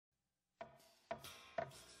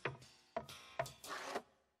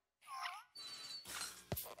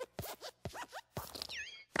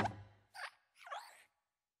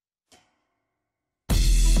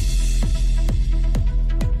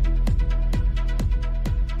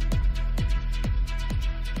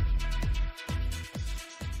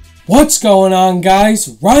What's going on,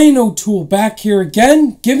 guys? Ryan O'Toole back here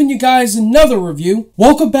again, giving you guys another review.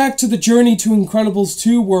 Welcome back to the journey to Incredibles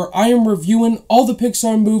 2, where I am reviewing all the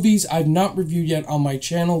Pixar movies I've not reviewed yet on my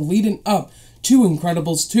channel leading up to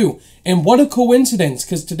Incredibles 2. And what a coincidence,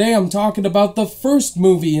 because today I'm talking about the first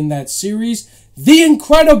movie in that series, The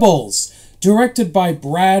Incredibles, directed by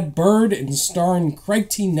Brad Bird and starring Craig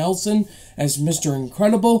T. Nelson as Mr.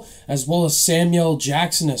 Incredible, as well as Samuel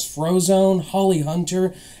Jackson as Frozone, Holly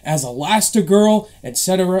Hunter as Elastigirl,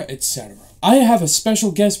 etc., etc. I have a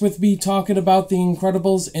special guest with me talking about The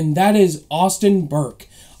Incredibles, and that is Austin Burke.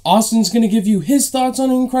 Austin's going to give you his thoughts on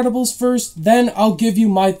Incredibles first, then I'll give you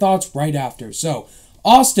my thoughts right after. So,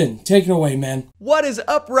 Austin, take it away, man. What is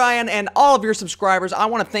up, Ryan, and all of your subscribers? I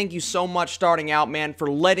want to thank you so much starting out, man, for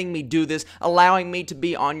letting me do this, allowing me to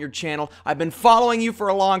be on your channel. I've been following you for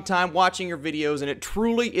a long time, watching your videos, and it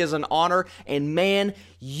truly is an honor. And man,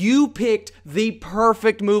 you picked the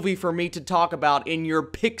perfect movie for me to talk about in your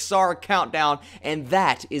Pixar countdown, and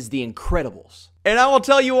that is The Incredibles. And I will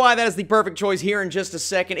tell you why that is the perfect choice here in just a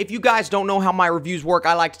second. If you guys don't know how my reviews work,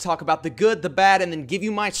 I like to talk about the good, the bad, and then give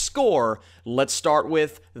you my score. Let's start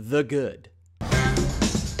with the good.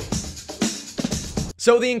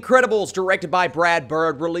 So, The Incredibles, directed by Brad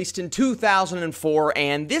Bird, released in 2004,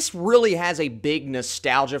 and this really has a big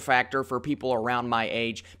nostalgia factor for people around my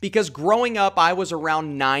age, because growing up, I was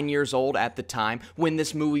around 9 years old at the time when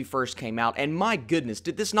this movie first came out, and my goodness,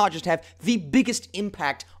 did this not just have the biggest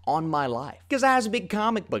impact on my life. Because I was a big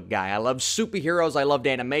comic book guy. I loved superheroes, I loved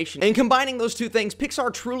animation, and combining those two things,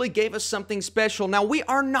 Pixar truly gave us something special. Now, we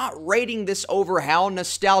are not rating this over how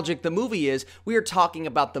nostalgic the movie is. We are talking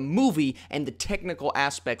about the movie and the technical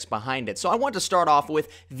aspects behind it. So I want to start off with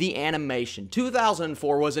the animation.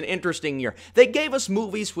 2004 was an interesting year. They gave us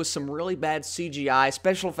movies with some really bad CGI,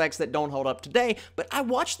 special effects that don't hold up today, but I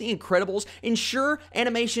watched The Incredibles, and sure,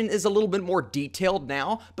 animation is a little bit more detailed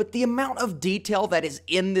now, but the amount of detail that is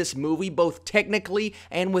in this movie, both technically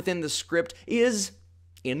and within the script, is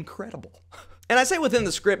incredible. And I say within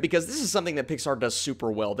the script because this is something that Pixar does super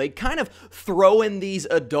well. They kind of throw in these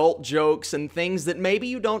adult jokes and things that maybe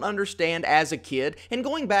you don't understand as a kid. And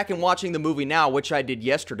going back and watching the movie now, which I did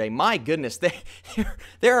yesterday, my goodness,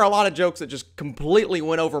 there are a lot of jokes that just completely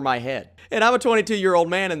went over my head. And I'm a 22-year-old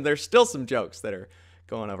man, and there's still some jokes that are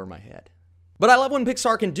going over my head. But I love when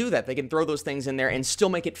Pixar can do that. They can throw those things in there and still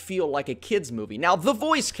make it feel like a kid's movie. Now, the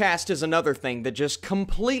voice cast is another thing that just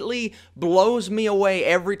completely blows me away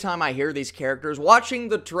every time I hear these characters. Watching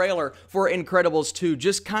the trailer for Incredibles 2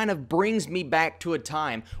 just kind of brings me back to a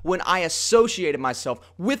time when I associated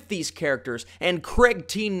myself with these characters, and Craig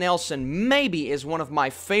T. Nelson maybe is one of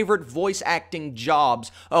my favorite voice acting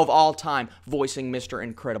jobs of all time, voicing Mr.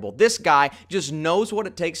 Incredible. This guy just knows what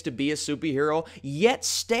it takes to be a superhero, yet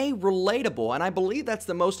stay relatable. And I believe that's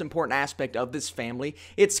the most important aspect of this family.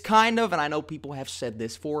 It's kind of, and I know people have said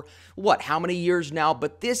this for, how many years now,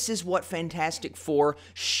 but this is what Fantastic Four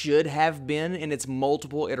should have been in its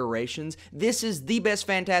multiple iterations. This is the best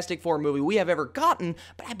Fantastic Four movie we have ever gotten,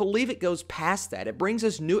 but I believe it goes past that. It brings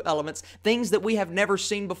us new elements, things that we have never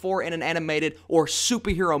seen before in an animated or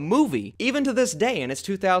superhero movie, even to this day, and it's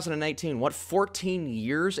 2018. What, 14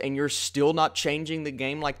 years, and you're still not changing the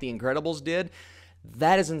game like The Incredibles did?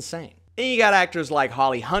 That is insane. And you got actors like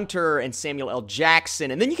Holly Hunter and Samuel L.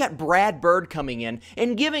 Jackson, and then you got Brad Bird coming in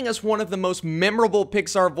and giving us one of the most memorable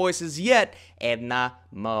Pixar voices yet, Edna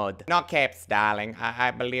Mode. No capes, darling.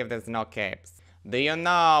 I believe there's no capes. Do you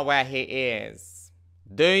know where he is?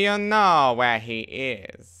 Do you know where he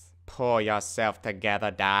is? Pull yourself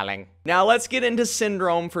together, darling. Now let's get into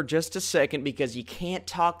Syndrome for just a second, because you can't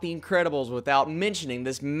talk The Incredibles without mentioning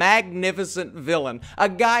this magnificent villain, a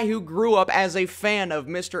guy who grew up as a fan of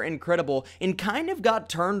Mr. Incredible and kind of got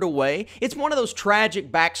turned away. It's one of those tragic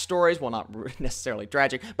backstories, well, not necessarily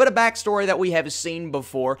tragic, but a backstory that we have seen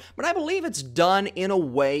before, but I believe it's done in a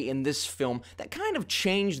way in this film that kind of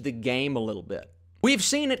changed the game a little bit. We've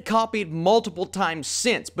seen it copied multiple times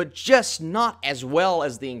since, but just not as well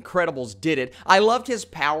as The Incredibles did it. I loved his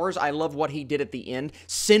powers. I love what he did at the end,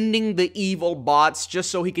 sending the evil bots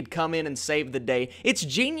just so he could come in and save the day. It's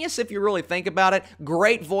genius if you really think about it.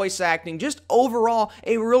 Great voice acting, just overall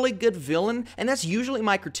a really good villain, and that's usually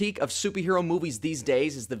my critique of superhero movies these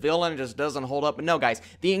days, is the villain just doesn't hold up. But no, guys,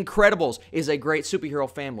 The Incredibles is a great superhero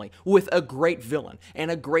family with a great villain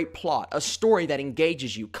and a great plot, a story that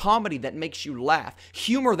engages you, comedy that makes you laugh,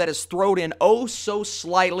 humor that is thrown in oh so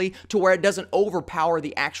slightly to where it doesn't overpower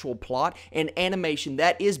the actual plot, and animation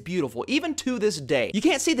that is beautiful, even to this day. You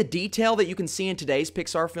can't see the detail that you can see in today's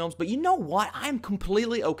Pixar films, but you know what? I'm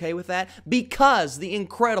completely okay with that, because The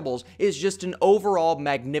Incredibles is just an overall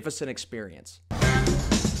magnificent experience.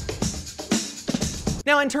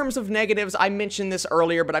 Now, in terms of negatives, I mentioned this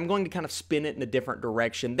earlier, but I'm going to kind of spin it in a different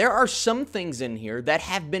direction. There are some things in here that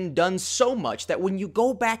have been done so much that when you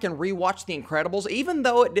go back and rewatch The Incredibles, even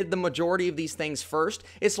though it did the majority of these things first,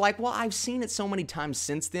 it's like, well, I've seen it so many times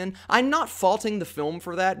since then. I'm not faulting the film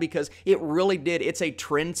for that because it really did. It's a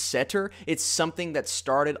trend setter. It's something that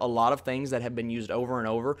started a lot of things that have been used over and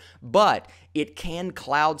over, but it can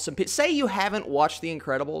cloud some... Say you haven't watched The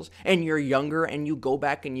Incredibles and you're younger and you go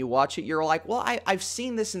back and you watch it, you're like, well, I've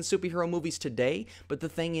seen this in superhero movies today, but the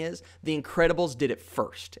thing is, The Incredibles did it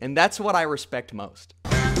first, and that's what I respect most.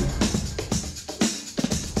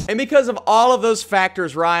 And because of all of those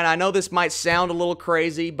factors, Ryan, I know this might sound a little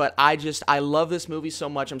crazy, but I love this movie so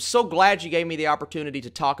much. I'm so glad you gave me the opportunity to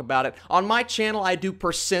talk about it. On my channel, I do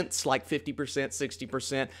percents, like 50%,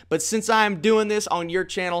 60%, but since I'm doing this on your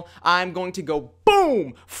channel, I'm going to go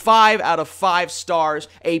boom! 5 out of 5 stars,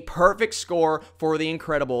 a perfect score for The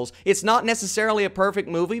Incredibles. It's not necessarily a perfect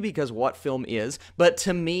movie, because what film is, but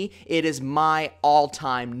to me, it is my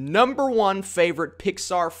all-time #1 favorite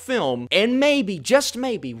Pixar film, and maybe, just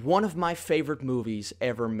maybe, one of my favorite movies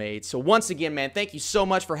ever made. So once again, man, thank you so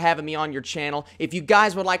much for having me on your channel. If you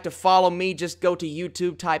guys would like to follow me, just go to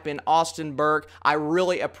YouTube, type in Austin Burke. I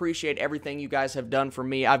really appreciate everything you guys have done for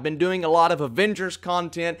me. I've been doing a lot of Avengers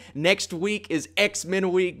content. Next week is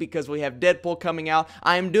X-Men week because we have Deadpool coming out.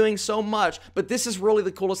 I am doing so much, but this is really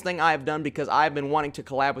the coolest thing I have done because I've been wanting to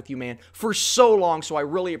collab with you, man, for so long, so I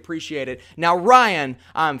really appreciate it. Now, Ryan,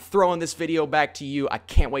 I'm throwing this video back to you. I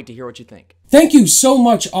can't wait to hear what you think. Thank you so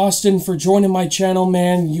much, Austin, for joining my channel,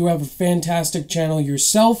 man. You have a fantastic channel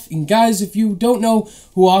yourself. And guys, if you don't know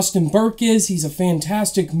who Austin Burke is, he's a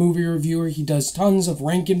fantastic movie reviewer. He does tons of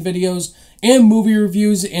ranking videos and movie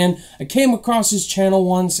reviews, and I came across his channel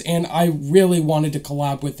once, and I really wanted to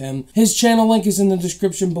collab with him. His channel link is in the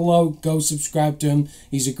description below. Go subscribe to him.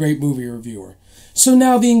 He's a great movie reviewer. So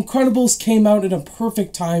now, The Incredibles came out at a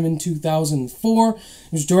perfect time in 2004. It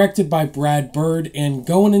was directed by Brad Bird, and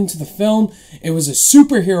going into the film, it was a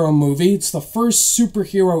superhero movie. It's the first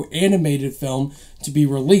superhero animated film to be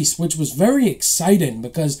released, which was very exciting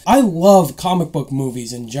because I love comic book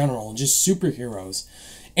movies in general, just superheroes.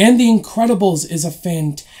 And The Incredibles is a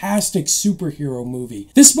fantastic superhero movie.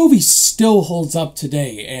 This movie still holds up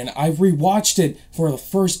today, and I've rewatched it for the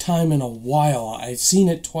first time in a while. I've seen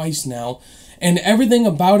it twice now, and everything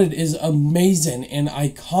about it is amazing and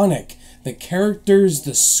iconic. The characters,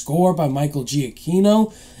 the score by Michael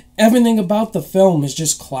Giacchino, everything about the film is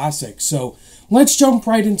just classic. So let's jump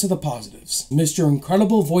right into the positives. Mr.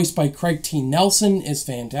 Incredible, voiced by Craig T. Nelson, is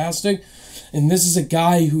fantastic. And this is a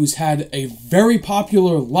guy who's had a very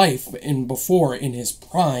popular life before in his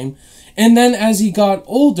prime. And then as he got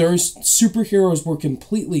older, superheroes were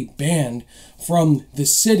completely banned from the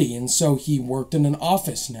city. And so he worked in an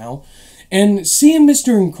office now. And seeing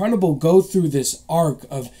Mr. Incredible go through this arc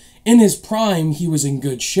of, in his prime, he was in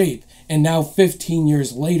good shape. And now 15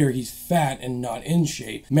 years later, he's fat and not in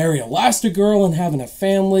shape. Marry Elastigirl and having a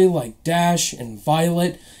family like Dash and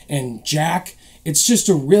Violet and Jack. It's just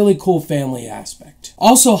a really cool family aspect.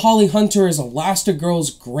 Also, Holly Hunter as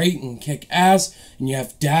Elastigirl's great and kick ass. And you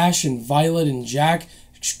have Dash and Violet and Jack.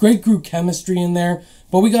 Great group chemistry in there.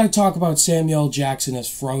 But we gotta talk about Samuel Jackson as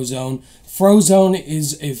Frozone. Frozone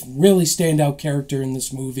is a really standout character in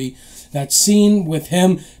this movie. That scene with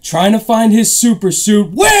him trying to find his super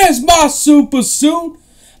suit. Where's my super suit?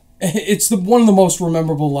 It's one of the most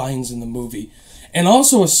memorable lines in the movie. And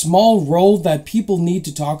also a small role that people need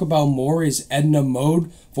to talk about more is Edna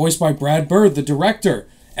Mode, voiced by Brad Bird, the director.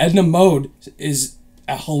 Edna Mode is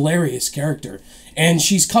a hilarious character. And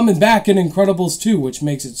she's coming back in Incredibles 2, which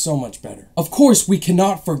makes it so much better. Of course, we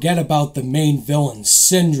cannot forget about the main villain,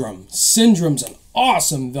 Syndrome. Syndrome's an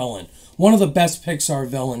awesome villain. One of the best Pixar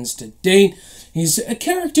villains to date. He's a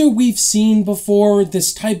character we've seen before,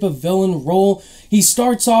 this type of villain role. He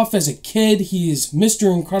starts off as a kid. He is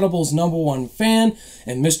Mr. Incredible's #1 fan,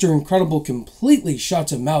 and Mr. Incredible completely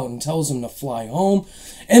shuts him out and tells him to fly home.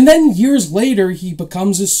 And then years later, he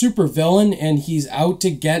becomes a supervillain, and he's out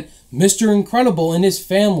to get Mr. Incredible and his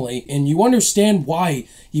family, and you understand why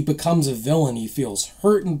he becomes a villain. He feels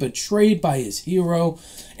hurt and betrayed by his hero,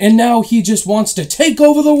 and now he just wants to take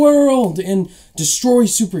over the world and destroy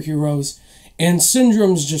superheroes. And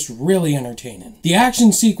Syndrome's just really entertaining. The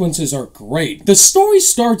action sequences are great. The story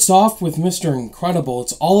starts off with Mr. Incredible.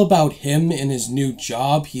 It's all about him and his new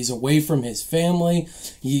job. He's away from his family.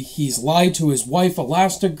 He's lied to his wife,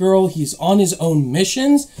 Elastigirl. He's on his own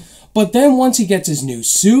missions. But then once he gets his new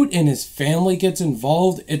suit and his family gets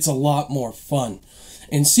involved, it's a lot more fun.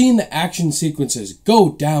 And seeing the action sequences go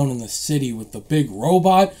down in the city with the big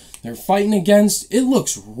robot, they're fighting against. It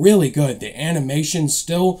looks really good. The animation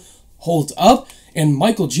still holds up, and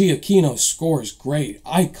Michael Giacchino's score is great.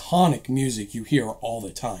 Iconic music you hear all the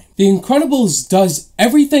time. The Incredibles does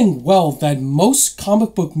everything well that most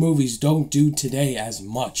comic book movies don't do today as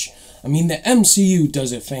much. I mean, the MCU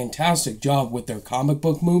does a fantastic job with their comic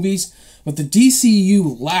book movies, but the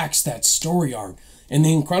DCU lacks that story arc, and The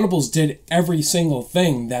Incredibles did every single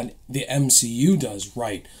thing that the MCU does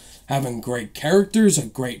right. Having great characters, a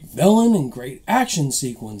great villain, and great action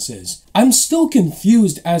sequences. I'm still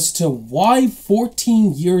confused as to why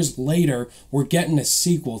 14 years later we're getting a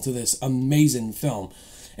sequel to this amazing film.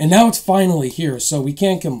 And now it's finally here, so we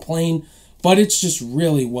can't complain, but it's just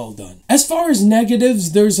really well done. As far as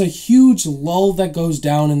negatives, there's a huge lull that goes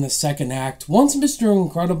down in the second act. Once Mr.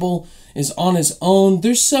 Incredible is on his own,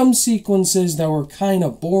 there's some sequences that were kind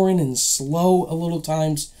of boring and slow a little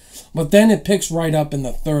times. But then it picks right up in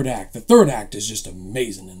the third act. The third act is just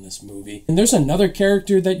amazing in this movie. And there's another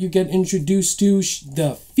character that you get introduced to,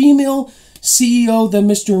 the female CEO that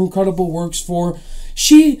Mr. Incredible works for.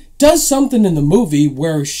 She does something in the movie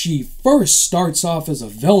where she first starts off as a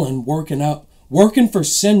villain working for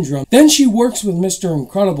Syndrome. Then she works with Mr.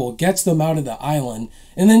 Incredible, gets them out of the island,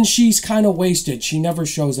 and then she's kind of wasted. She never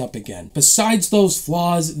shows up again. Besides those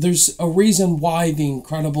flaws, there's a reason why The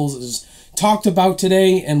Incredibles is talked about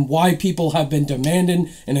today and why people have been demanding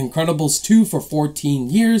an Incredibles 2 for 14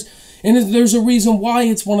 years. And there's a reason why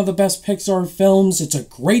it's one of the best Pixar films. It's a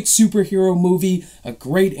great superhero movie, a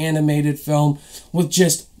great animated film with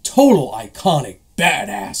just total iconic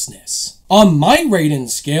badassness. On my rating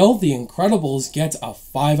scale, The Incredibles gets a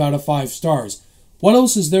 5 out of 5 stars. What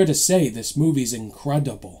else is there to say? This movie's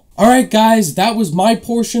incredible. Alright guys, that was my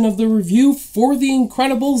portion of the review for The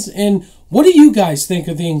Incredibles, and what do you guys think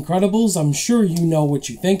of The Incredibles? I'm sure you know what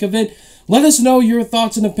you think of it. Let us know your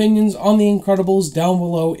thoughts and opinions on The Incredibles down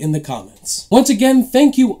below in the comments. Once again,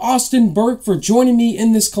 thank you Austin Burke for joining me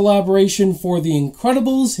in this collaboration for The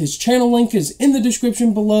Incredibles. His channel link is in the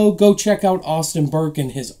description below. Go check out Austin Burke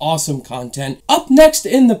and his awesome content. Up next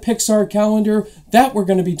in the Pixar calendar that we're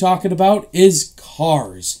going to be talking about is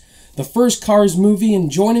Cars. The first Cars movie, and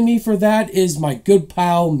joining me for that is my good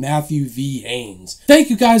pal Matthew V. Haynes. Thank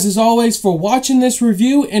you guys as always for watching this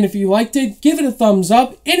review, and if you liked it, give it a thumbs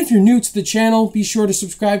up, and if you're new to the channel, be sure to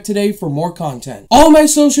subscribe today for more content. All my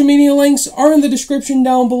social media links are in the description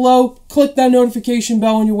down below. Click that notification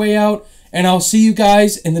bell on your way out, and I'll see you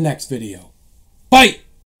guys in the next video. Bye!